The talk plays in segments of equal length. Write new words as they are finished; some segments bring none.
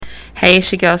Hey,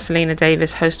 it's your girl Selena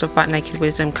Davis, host of Butt Naked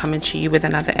Wisdom, coming to you with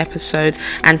another episode.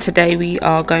 And today we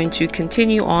are going to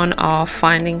continue on our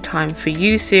Finding Time for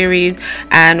You series,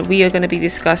 and we are going to be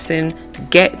discussing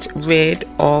get rid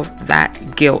of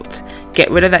that guilt.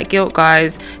 Get rid of that guilt,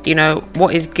 guys. You know,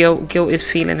 what is guilt? Guilt is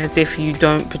feeling as if you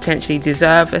don't potentially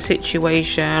deserve a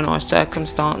situation or a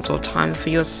circumstance or time for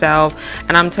yourself.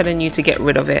 And I'm telling you to get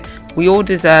rid of it. We all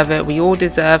deserve it. We all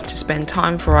deserve to spend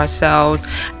time for ourselves.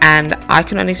 And I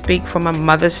can only speak from a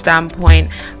mother's standpoint.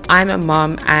 I'm a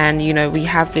mum, and you know, we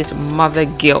have this mother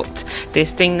guilt,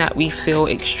 this thing that we feel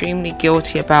extremely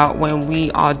guilty about when we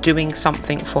are doing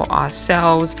something for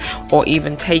ourselves or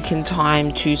even taking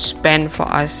time to spend for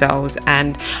ourselves.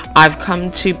 And I've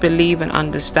come to believe and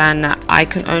understand that I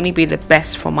can only be the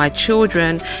best for my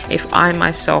children if I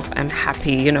myself am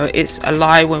happy. You know, it's a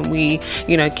lie when we,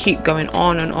 you know, keep going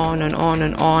on and on and on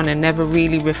and on and never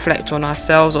really reflect on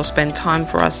ourselves or spend time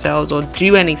for ourselves or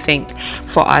do anything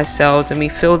for ourselves, and we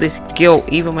feel this guilt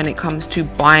even when it comes to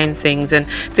buying things. And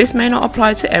this may not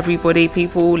apply to everybody.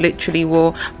 People literally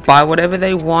will buy whatever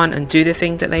they want and do the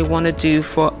things that they want to do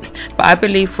but I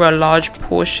believe for a large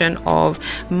portion of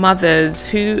mothers,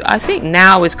 who I think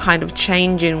now is kind of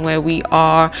changing, where we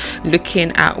are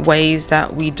looking at ways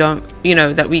that we don't, you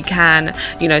know, that we can,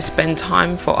 you know, spend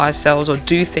time for ourselves or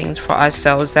do things for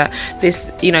ourselves, that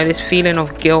this, you know, this feeling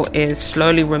of guilt is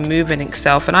slowly removing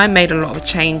itself. And I made a lot of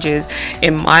changes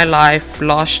in my life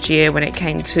last year when it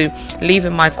came to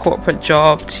leaving my corporate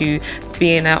job to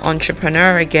being an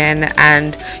entrepreneur again.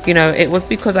 And you know, it was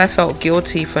because I felt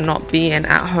guilty for not being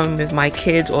at home with my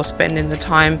kids or spending the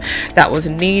time that was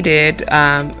needed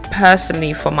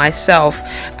personally for myself,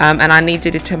 and I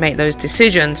needed to make those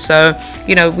decisions. So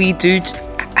you know, we do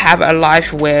have a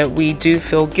life where we do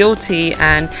feel guilty,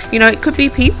 and you know, it could be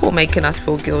people making us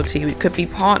feel guilty, it could be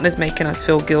partners making us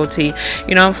feel guilty.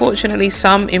 You know, unfortunately,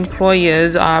 some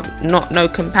employers are no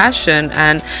compassion,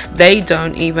 and they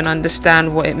don't even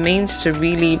understand what it means to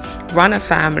really run a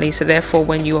family. So therefore,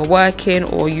 when you are working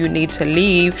or you need to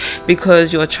leave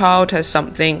because your child has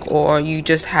something, or you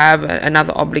just have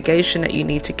another obligation that you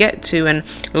need to get to, and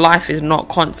life is not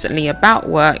constantly about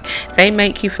work, they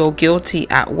make you feel guilty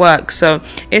at work. So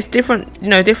it's different, you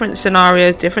know, different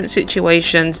scenarios, different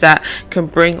situations that can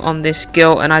bring on this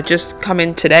guilt. And I just come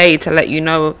in today to let you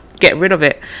know, get rid of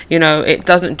it. You know, it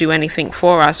doesn't do anything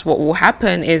for us. What will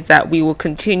happen is that we will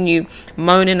continue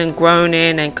moaning and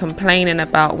groaning and complaining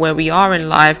about where we are in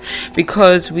life,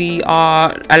 because we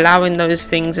are allowing those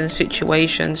things and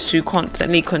situations to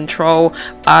constantly control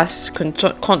us,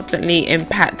 constantly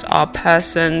impact our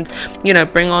persons, you know,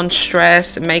 bring on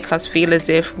stress, make us feel as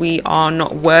if we are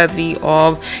not worthy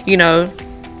of, you know,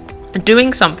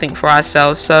 doing something for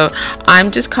ourselves. So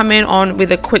I'm just coming on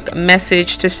with a quick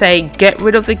message to say, get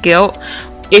rid of the guilt.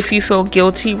 If you feel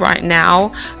guilty right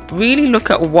now, really look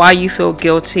at why you feel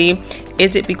guilty.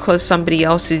 Is it because somebody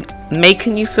else is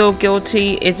making you feel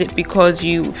guilty? Is it because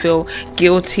you feel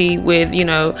guilty with, you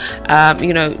know,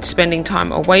 spending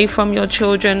time away from your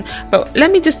children? But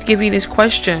let me just give you this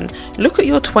question. Look at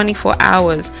your 24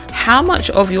 hours. How much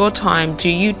of your time do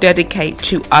you dedicate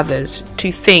to others,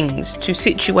 to things, to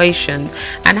situations?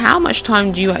 And how much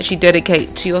time do you actually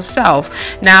dedicate to yourself?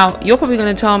 Now, you're probably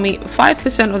going to tell me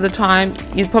 5% of the time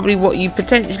is probably what you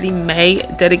potentially may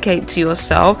dedicate to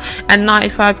yourself, and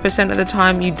 95% of the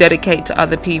time you dedicate to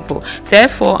other people.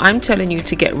 Therefore, I'm telling you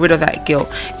to get rid of that guilt.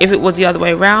 If it was the other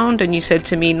way around and you said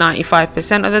to me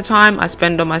 95% of the time I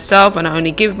spend on myself and I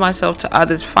only give myself to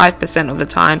others 5% of the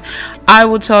time, I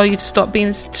will tell you to stop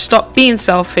being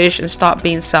selfish and start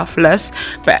being selfless.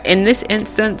 But in this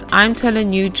instance, I'm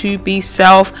telling you to be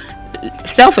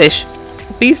selfish.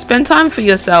 Spend time for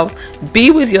yourself,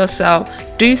 be with yourself,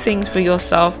 do things for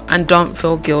yourself, and don't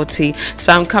feel guilty.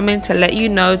 So I'm coming to let you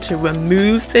know to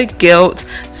remove the guilt.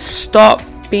 Stop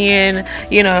being,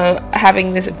 you know,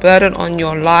 having this burden on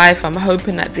your life. I'm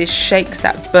hoping that this shakes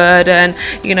that burden.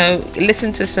 You know,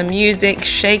 listen to some music,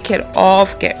 shake it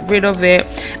off, get rid of it,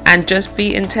 and just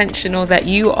be intentional that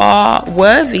you are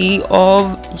worthy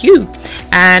of you,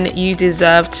 and you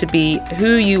deserve to be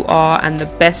who you are. And the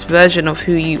best version of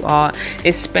who you are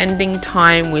is spending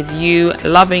time with you,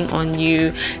 loving on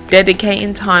you,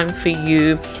 dedicating time for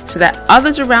you, so that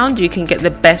others around you can get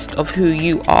the best of who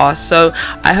you are. So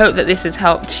I hope that this has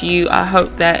helped you. I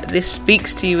hope that this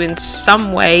speaks to you in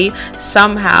some way,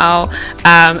 somehow,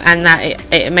 and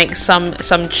that it makes some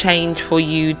change for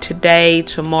you today,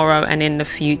 tomorrow, and in the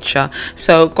future.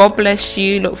 So God bless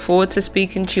you. Look forward to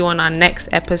speaking to you on our next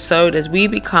episode as we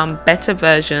become better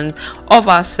versions of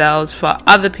ourselves for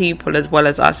other people as well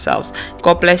as ourselves.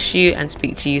 God bless you, and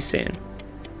speak to you soon.